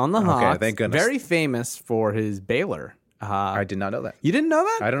 He's on the Hawks. thank goodness. Very famous for his Baylor. I did not know that. You didn't know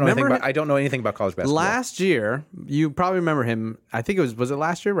that? I don't know anything about. I don't know anything about college basketball. Last year, you probably remember him. I think was it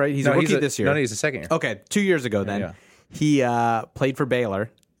last year, right? He's a rookie this year. No, he's the second year. Okay, 2 years ago then. Yeah. He played for Baylor,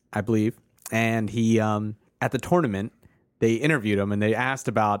 I believe, and he at the tournament they interviewed him and they asked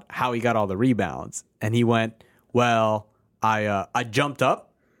about how he got all the rebounds, and he went, "Well, I jumped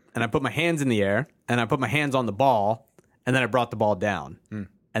up and I put my hands in the air and I put my hands on the ball and then I brought the ball down,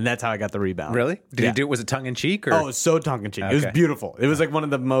 and that's how I got the rebound." Really? Did Yeah. he do it? Was it tongue in cheek or? Oh, it was so tongue in cheek. It was Okay. beautiful. It was like one of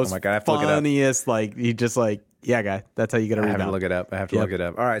the most my God, I have to look it up. funniest. Like he just like, yeah, guy. That's how you get a I rebound. have to look it up. I have to Yep. look it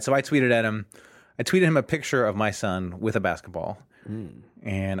up. All right, so I tweeted at him. I tweeted him a picture of my son with a basketball,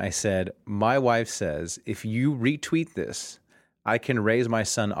 and I said, "My wife says if you retweet this, I can raise my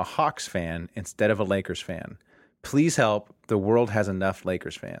son a Hawks fan instead of a Lakers fan. Please help. The world has enough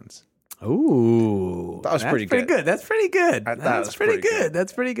Lakers fans." Ooh, That was that's pretty good. That's pretty good. I thought it That's was pretty pretty good. good.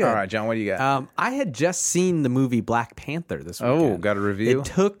 That's pretty good. All right, John, what do you got? I had just seen the movie Black Panther this weekend. Oh, got a review? It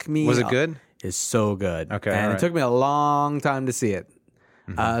took me. Was it good? It's so good. Okay, and all it right. took me a long time to see it.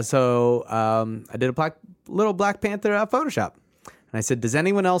 So I did a little Black Panther Photoshop, and I said, "Does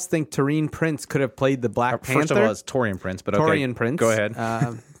anyone else think Torian Prince could have played the Black Panther?" First of all, it's Torian Prince, but okay. Torian Prince. Go ahead.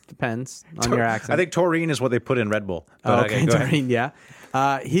 Depends on your accent. I think Taurine is what they put in Red Bull. But Okay, go ahead. Torian,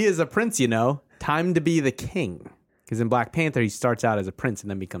 yeah. He is a prince, you know. Time to be the king. Because in Black Panther, he starts out as a prince and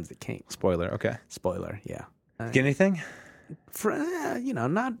then becomes the king. Spoiler. Okay. Spoiler, yeah. Get anything?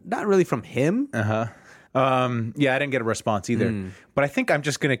 Not really from him. Yeah, I didn't get a response either. But I think I'm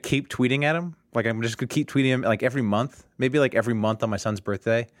just gonna keep tweeting at him. Like I'm just gonna keep tweeting him like every month, maybe like every month on my son's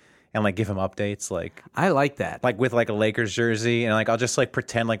birthday, and like give him updates, like I like that. with like a Lakers jersey, and like I'll just like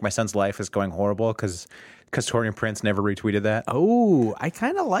pretend like my son's life is going horrible because Torian Prince never retweeted that. Oh, I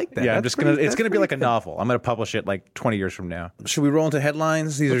kind of like that. Yeah, I'm That's just gonna. pretty- It's that's gonna be like a pretty good. novel. I'm gonna publish it like 20 years from now. Should we roll into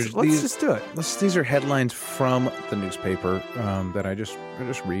headlines? These Let's just do it. These are headlines from the newspaper that I just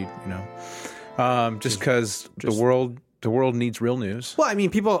read. You know, just because the world needs real news. Well, I mean,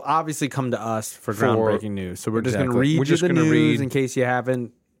 people obviously come to us for groundbreaking news, so we're just going to Exactly. read We're you just the gonna news read- in case you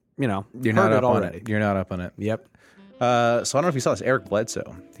haven't, You're heard not it up on already. it. You're not up on it. Yep. So I don't know if you saw this. Eric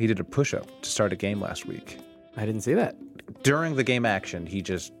Bledsoe. He did a push-up to start a game last week. I didn't see that. During the game action, he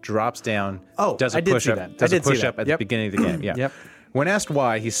just drops down. Oh, does a I did see push-up. that. Does I a did see push-up that. at Yep. the beginning of the game. Yeah. Yep. When asked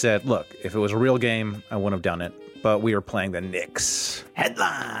why, he said, "Look, if it was a real game, I wouldn't have done it. But we were playing the Knicks."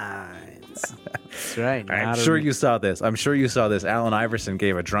 Headlines. That's right. I'm Not a- sure you saw this. Allen Iverson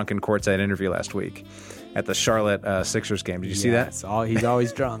gave a drunken courtside interview last week at the Charlotte Sixers game. Did you see that? Yes, he's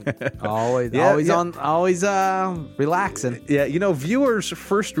always drunk. always, Yeah, always yeah. always relaxing. Yeah, viewers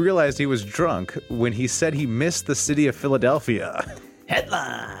first realized he was drunk when he said he missed the city of Philadelphia.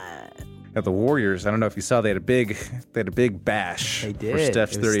 Headline. Now, the Warriors, I don't know if you saw, they had a big bash They did. for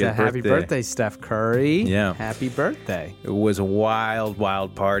Steph's It was 30th birthday. Happy birthday, Steph Curry. Yeah. Happy birthday. It was a wild,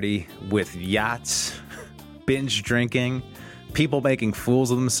 wild party with yachts, binge drinking, people making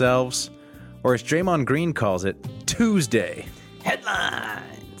fools of themselves, or as Draymond Green calls it, Tuesday.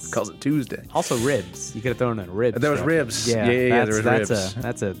 Headlines. Calls it Tuesday. Also ribs. You could have thrown in ribs. There was Steph. ribs. Yeah, Yeah, there was ribs.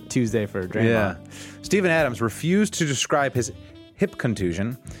 That's a Tuesday for Draymond. Yeah. Stephen Adams refused to describe his hip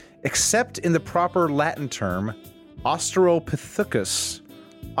contusion except in the proper Latin term, Australopithecus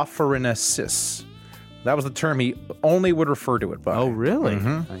afarensis. That was the term he only would refer to it by. Oh, really?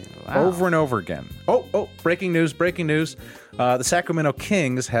 Wow. Over and over again. Oh, breaking news. The Sacramento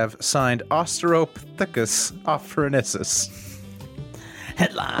Kings have signed Australopithecus afarensis.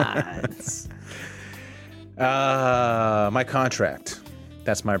 Headlines. My contract.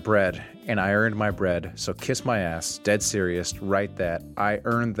 That's my bread. And I earned my bread. So kiss my ass. Dead serious. Write that. I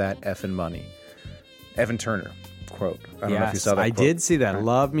earned that effing money. Evan Turner quote. I don't know if you saw that I quote. did see that.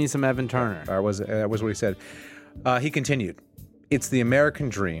 Love me some Evan Turner. That was what he said. He continued. It's the American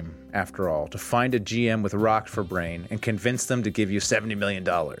dream, after all, to find a GM with rock for brain and convince them to give you $70 million.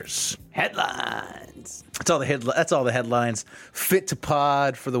 Headlines. That's all the headlines. Fit to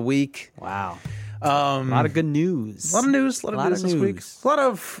pod for the week. Wow. A lot of good news. A lot of news this week. A lot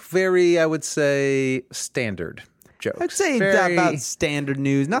of very, I would say, standard jokes. I'd say Very- about standard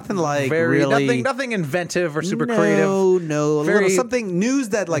news. Nothing like very really. nothing inventive or super no, creative. No, Very- something news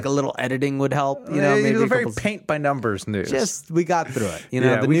that like a little editing would help. You know, It maybe was a very couple. paint by numbers news. Just we got through it. You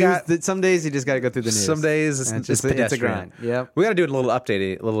know, Yeah, the we news. got- Some days you just got to go through the news. Some days it's And just it's a pedestrian. grind. Yep. We got to do a little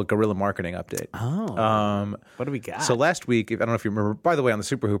update, a little guerrilla marketing update. Oh. What do we got? So last week, I don't know if you remember. By the way, on the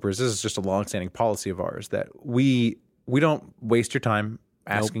Super Hoopers, this is just a long-standing policy of ours that we don't waste your time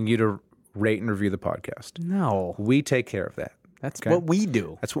asking you to rate and review the podcast. no, We take care of that. that's Okay? what we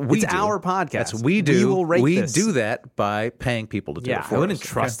do. That's what we it's do. our podcast. That's what we do. We will rate this. do that by paying people to do Yeah, it for I wouldn't us.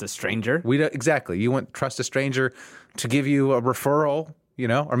 trust a stranger. We don't, exactly. You wouldn't trust a stranger to give you a referral, you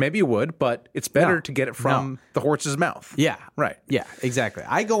know, or maybe you would, but it's better No. to get it from the horse's mouth. Yeah. Right. Yeah, exactly.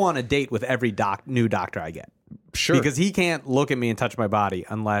 I go on a date with every new doctor I get. Sure. Because he can't look at me and touch my body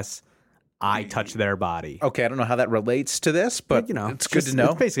unless I touch their body. Okay, I don't know how that relates to this, but You know, it's good just- to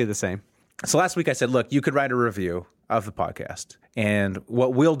know. It's basically the same. So last week I said, look, you could write a review of the podcast, and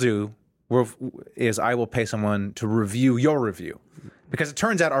what we'll do is I will pay someone to review your review. Because it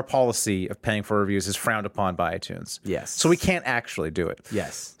turns out our policy of paying for reviews is frowned upon by iTunes. Yes. So we can't actually do it.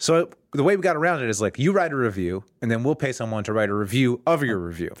 Yes. So the way we got around it is like you write a review, and then we'll pay someone to write a review of your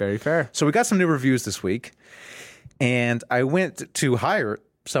review. Very fair. So we got some new reviews this week, and I went to hire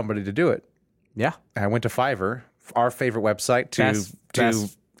somebody to do it. Yeah. I went to Fiverr, our favorite website, to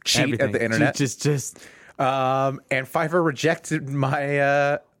Best cheat everything. at the internet. Just And Fiverr rejected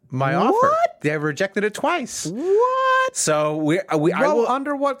my my offer. What? They rejected it twice. what? So I Well, will.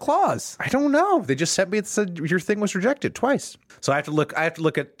 under what clause? I don't know. They just sent me and said your thing was rejected twice. So I have to look. I have to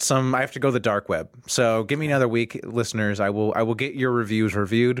look at some. I have to go to the dark web. So give me another week, listeners. I will get your reviews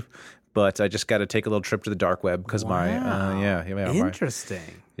reviewed. But I just got to take a little trip to the dark web because my Interesting.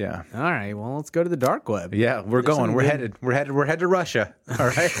 yeah. All right. Well, let's go to the dark web. Yeah, we're going. some We're good- headed. We're headed to Russia. All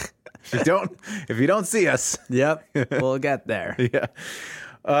right. if you don't see us, Yep. We'll get there. yeah.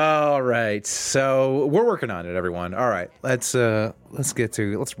 All right. So we're working on it, everyone. All right. Let's wind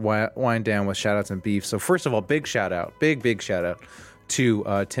down with shout outs and beef. So first of all, big shout out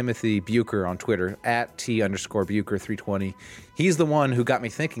to Timothy Bucher on Twitter at @T_Bucher320. He's the one who got me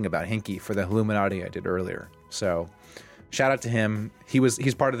thinking about Hinkie for the Illuminati I did earlier. So shout out to him.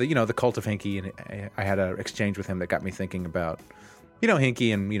 He's part of the the cult of Hinkie, and I had an exchange with him that got me thinking about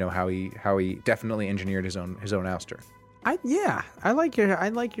Hinkie and how he definitely engineered his own ouster. I like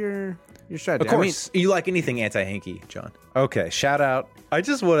your strategy. Of course, you like anything anti-Hinkie, John. Okay, shout out. I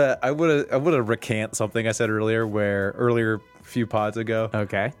wanna recant something I said earlier a few pods ago.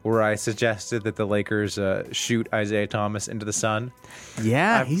 Okay. Where I suggested that the Lakers shoot Isaiah Thomas into the sun.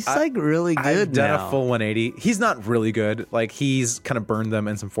 Yeah, he's like really good I've done now. a full 180. He's not really good. Like he's kind of burned them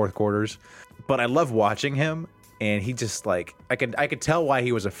in some fourth quarters, but I love watching him. And he just I could tell why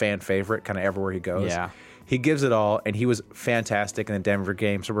he was a fan favorite kind of everywhere he goes. Yeah. He gives it all, and he was fantastic in the Denver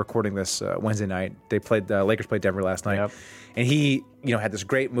game. So we're recording this Wednesday night. Lakers played Denver last night, Yep. and he had this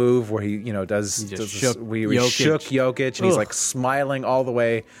great move where he shook we Jokic. shook Jokic, and he's Ugh. like smiling all the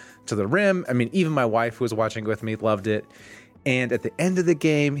way to the rim. I mean, even my wife who was watching with me loved it. And at the end of the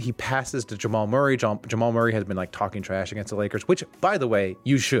game, he passes to Jamal Murray. Jamal Murray has been talking trash against the Lakers, which, by the way,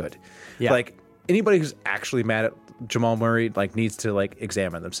 you should. Yeah. Anybody who's actually mad at Jamal Murray needs to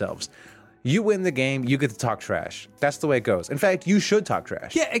examine themselves. You win the game, you get to talk trash. That's the way it goes. In fact, you should talk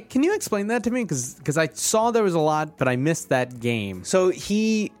trash. Yeah, can you explain that to me? Because I saw there was a lot, but I missed that game. So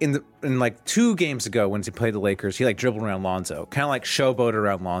he in like 2 games ago when he played the Lakers, he like dribbled around Lonzo, kind of like showboated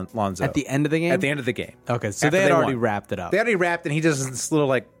around Lonzo At the end of the game? At the end of the game. Okay, so After they had already won. wrapped it up. They already wrapped, and he does this little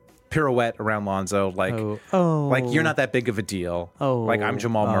like pirouette around Lonzo, like like you're not that big of a deal. Like I'm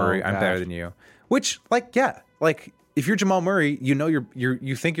Jamal Murray, I'm better than you. Which like like if you're Jamal Murray, you know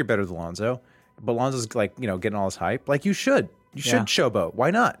you think you're better than Lonzo. But Lonzo's like, getting all this hype. Like you should showboat.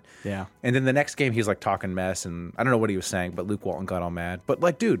 Why not? Yeah. And then the next game he's like talking mess, and I don't know what he was saying, but Luke Walton got all mad. But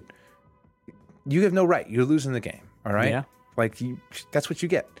like, dude, you have no right. You're losing the game. All right. Yeah. Like that's what you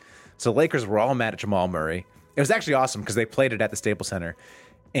get. So Lakers were all mad at Jamal Murray. It was actually awesome because they played it at the Staples Center,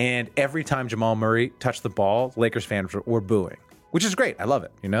 and every time Jamal Murray touched the ball, Lakers fans were booing, which is great. I love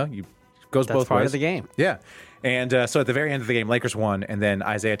it. Goes That's both part ways. of the game. Yeah. And so at the very end of the game, Lakers won, and then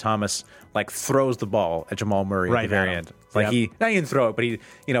Isaiah Thomas like throws the ball at Jamal Murray at the very end. Like he didn't throw it, but he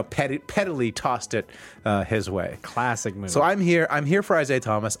pettily tossed it his way. Classic move. So I'm here for Isaiah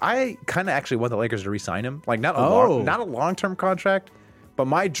Thomas. I kind of actually want the Lakers to re-sign him, like not a long-term contract, but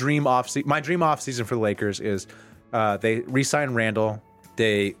my dream off season for the Lakers is they re-sign Randall,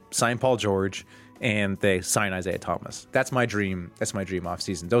 they sign Paul George, and they sign Isaiah Thomas. That's my dream. That's my dream off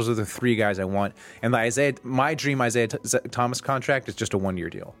season. Those are the 3 guys I want. And my dream Isaiah Thomas contract is just a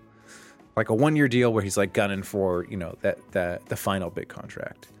 1-year deal, like a 1-year deal where he's like gunning for the final big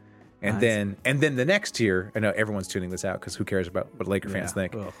contract. And then the next year, I know everyone's tuning this out because who cares about what Laker fans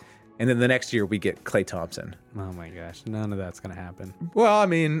think. Ugh. And then the next year we get Klay Thompson. Oh my gosh, none of that's gonna happen. Well, I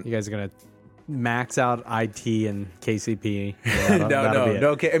mean, You guys are gonna max out IT and KCP. no.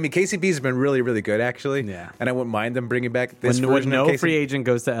 I mean, KCP has been really, really good actually. Yeah. And I wouldn't mind them bringing back this When version of no KCP. free agent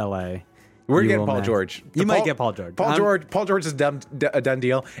goes to LA, We're you getting will Paul max. George. You might get Paul George. Paul George is a done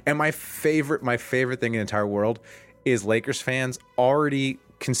deal. And my favorite thing in the entire world is Lakers fans already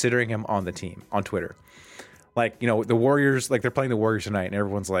considering him on the team on Twitter. Like, the Warriors, like they're playing the Warriors tonight, and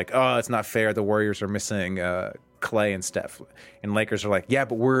everyone's like, "Oh, it's not fair. The Warriors are missing Clay and Steph." And Lakers are like, "Yeah,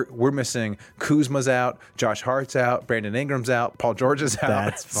 but we're missing Kuzma's out, Josh Hart's out, Brandon Ingram's out, Paul George is out."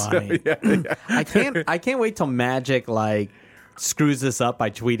 That's funny. So, yeah. I can't wait till Magic screws this up by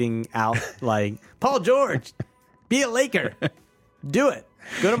tweeting out Paul George, be a Laker, do it,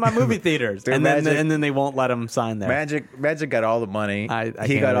 go to my movie theaters, Dude, and Magic- then they won't let him sign there. Magic got all the money. I he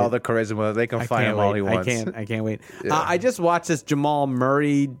can't got all wait. the charisma. They can find him all he wants. I can't wait. I just watched this Jamal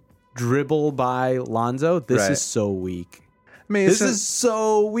Murray dribble by Lonzo. This Right. is so weak. I mean, This is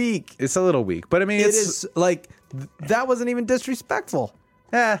so weak. it's a little weak, but I mean, It is that wasn't even disrespectful.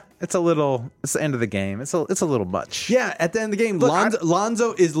 it's the end of the game. It's a little much. Yeah, at the end of the game,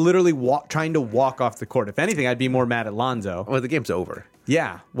 Lonzo is literally trying to walk off the court. If anything, I'd be more mad at Lonzo. Well, the game's over.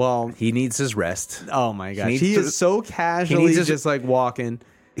 Yeah, well, He needs his rest. oh my gosh, needs he to- is so casually needs to- just walking.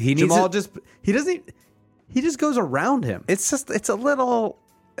 He needs Jamal to- he doesn't. He just goes around him. It's a little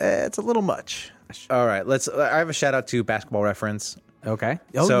much. All right, I have a shout out to Basketball Reference. Okay.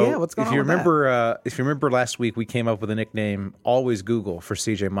 Oh So yeah, what's going on? if you with that? remember, if you remember last week, we came up with a nickname "Always Google" for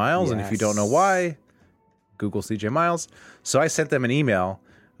CJ Miles, and if you don't know Yes. why, Google CJ Miles. So I sent them an email,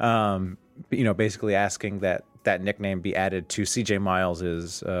 basically asking that nickname be added to CJ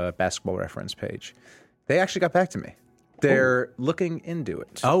Miles's Basketball Reference page. They actually got back to me. They're looking into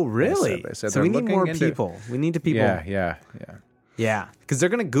it. Oh really? They said So they're we need looking more into- people. We need to people. Yeah. Because they're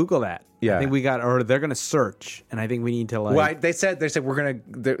gonna Google that. Yeah. I think they're gonna search, and I think we need to Well, they said we're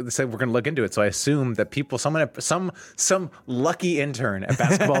gonna look into it. So I assume that some lucky intern at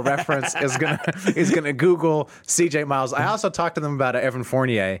Basketball Reference is gonna Google CJ Miles. I also talked to them about Evan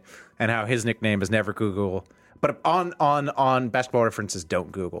Fournier and how his nickname is never Google, but on Basketball References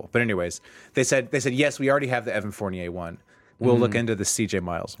don't Google. But anyways, they said yes, we already have the Evan Fournier one. We'll look into the CJ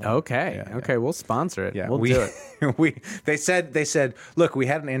Miles one. Okay. Yeah, Okay. We'll sponsor it. Yeah, We'll do it. They said, look, we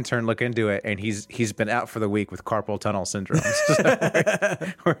had an intern look into it, and he's been out for the week with carpal tunnel syndrome.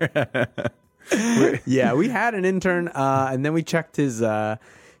 Yeah, we had an intern, and then we checked his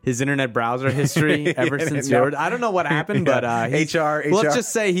internet browser history ever since no. yours. I don't know what happened, but HR. Let's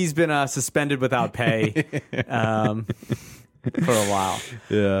just say he's been suspended without pay for a while.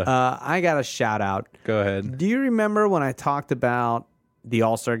 Yeah. I got a shout out. Go ahead. Do you remember when I talked about the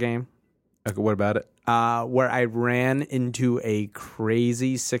All-Star game? Okay, what about it? Where I ran into a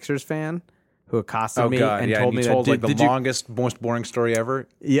crazy Sixers fan who accosted me and told me told that. the longest, most boring story ever.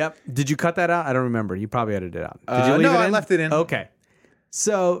 Yep. Did you cut that out? I don't remember. You probably edited it out. Did you leave no, it in? I left it in. Okay.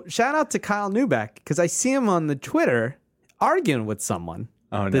 So shout out to Kyle Newbeck because I see him on the Twitter arguing with someone.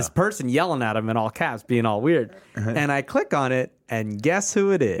 Oh, no. This person yelling at him in all caps, being all weird. And I click on it, And guess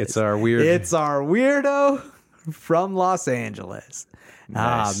who it is? It's our weird- It's our weirdo from Los Angeles.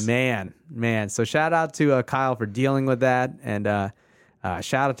 Nice. Ah, man. So shout out to Kyle for dealing with that. And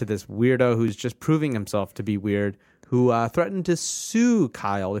shout out to this weirdo who's just proving himself to be weird, who threatened to sue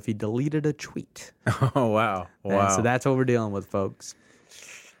Kyle if he deleted a tweet. Oh, wow. And Wow. so that's what we're dealing with, folks.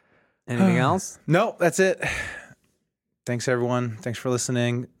 Anything else? No, that's it. Thanks, everyone. Thanks for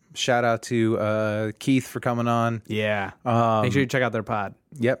listening. Shout out to Keith for coming on. Yeah. Make sure you check out their pod.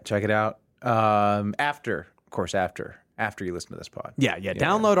 Yep, check it out. After you listen to this pod. Yeah.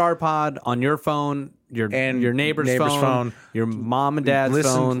 Download our pod on your phone, your neighbor's phone, your mom and dad's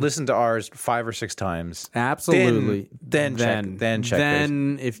phone. Listen to ours 5 or 6 times. Absolutely. Then check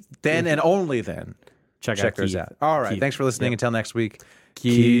and only then check check theirs Keith. out. All right. Keith. Thanks for listening. Yep. Until next week.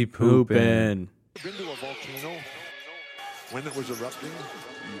 Keep hooping. Been to a volcano when it was erupting?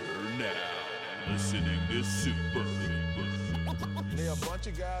 You're now listening to Super. They're a bunch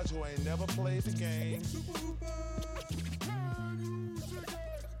of guys who ain't never played the game.